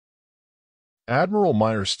Admiral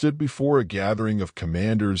Myer stood before a gathering of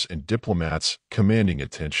commanders and diplomats, commanding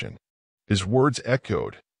attention. His words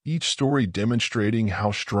echoed, each story demonstrating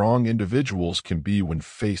how strong individuals can be when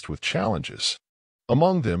faced with challenges.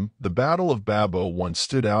 Among them, the Battle of Babbo once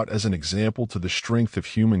stood out as an example to the strength of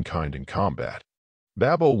humankind in combat.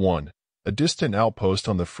 Babbo 1, a distant outpost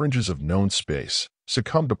on the fringes of known space,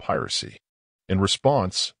 succumbed to piracy. In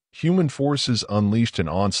response, human forces unleashed an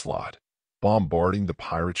onslaught, bombarding the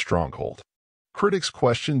pirate stronghold. Critics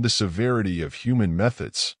questioned the severity of human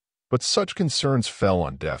methods, but such concerns fell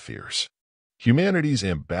on deaf ears. Humanity's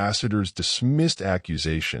ambassadors dismissed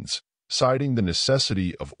accusations, citing the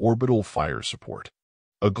necessity of orbital fire support.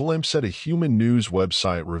 A glimpse at a human news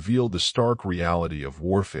website revealed the stark reality of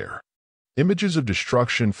warfare. Images of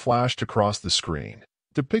destruction flashed across the screen,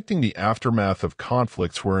 depicting the aftermath of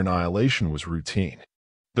conflicts where annihilation was routine.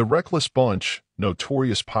 The reckless bunch,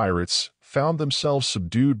 notorious pirates, found themselves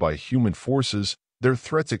subdued by human forces, their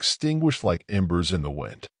threats extinguished like embers in the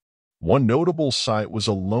wind. One notable sight was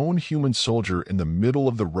a lone human soldier in the middle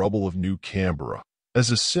of the rubble of New Canberra, as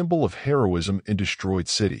a symbol of heroism in destroyed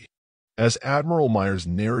city. As Admiral Myer's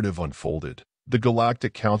narrative unfolded, the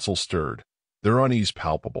Galactic Council stirred, their unease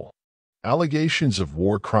palpable. Allegations of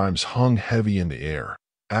war crimes hung heavy in the air,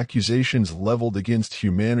 accusations leveled against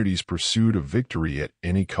humanity's pursuit of victory at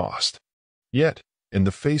any cost. Yet, in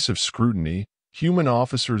the face of scrutiny, human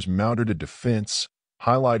officers mounted a defense,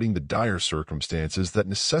 highlighting the dire circumstances that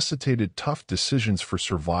necessitated tough decisions for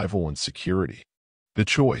survival and security. The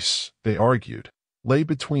choice, they argued, lay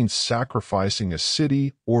between sacrificing a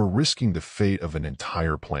city or risking the fate of an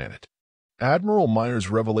entire planet. Admiral Myer's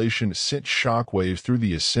revelation sent shockwaves through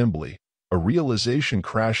the assembly, a realization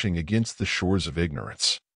crashing against the shores of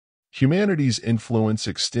ignorance. Humanity's influence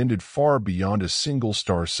extended far beyond a single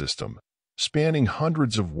star system, spanning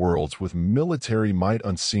hundreds of worlds with military might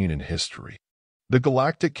unseen in history. The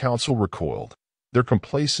Galactic Council recoiled, their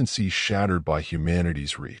complacency shattered by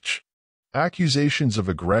humanity's reach. Accusations of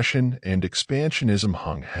aggression and expansionism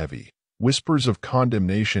hung heavy, whispers of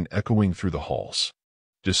condemnation echoing through the halls.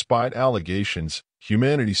 Despite allegations,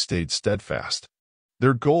 humanity stayed steadfast.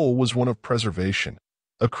 Their goal was one of preservation,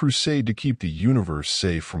 a crusade to keep the universe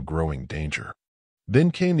safe from growing danger. Then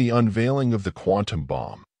came the unveiling of the quantum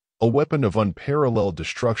bomb, a weapon of unparalleled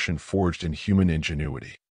destruction forged in human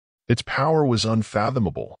ingenuity. Its power was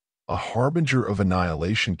unfathomable, a harbinger of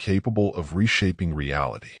annihilation capable of reshaping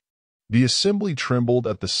reality. The assembly trembled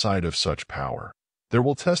at the sight of such power, their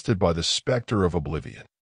will tested by the specter of oblivion.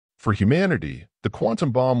 For humanity, the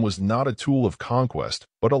quantum bomb was not a tool of conquest,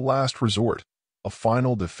 but a last resort, a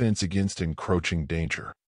final defense against encroaching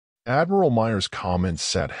danger. Admiral Myer's comments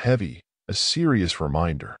sat heavy, a serious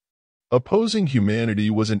reminder. Opposing humanity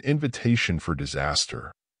was an invitation for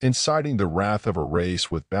disaster, inciting the wrath of a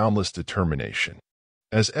race with boundless determination.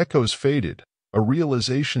 As echoes faded, a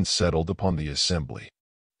realization settled upon the assembly.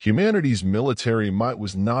 Humanity's military might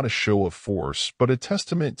was not a show of force, but a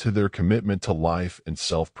testament to their commitment to life and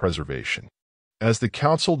self-preservation. As the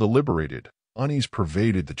council deliberated, unease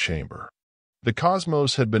pervaded the chamber. The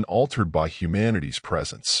cosmos had been altered by humanity's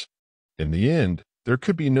presence. In the end, there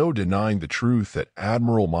could be no denying the truth that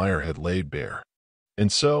Admiral Myer had laid bare.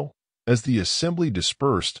 And so, as the assembly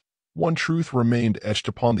dispersed, one truth remained etched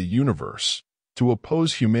upon the universe: to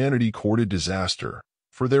oppose humanity courted disaster,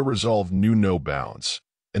 for their resolve knew no bounds,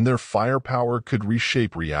 and their firepower could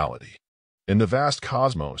reshape reality. In the vast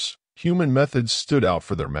cosmos, human methods stood out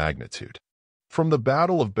for their magnitude. From the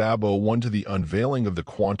Battle of Babbo 1 to the unveiling of the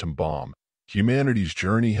quantum bomb, humanity's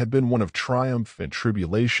journey had been one of triumph and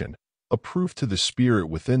tribulation, a proof to the spirit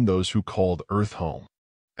within those who called Earth home.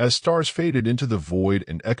 As stars faded into the void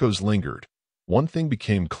and echoes lingered, one thing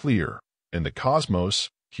became clear: in the cosmos,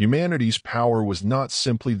 humanity's power was not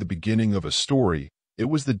simply the beginning of a story, it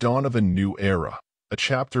was the dawn of a new era, a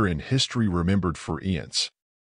chapter in history remembered for eons.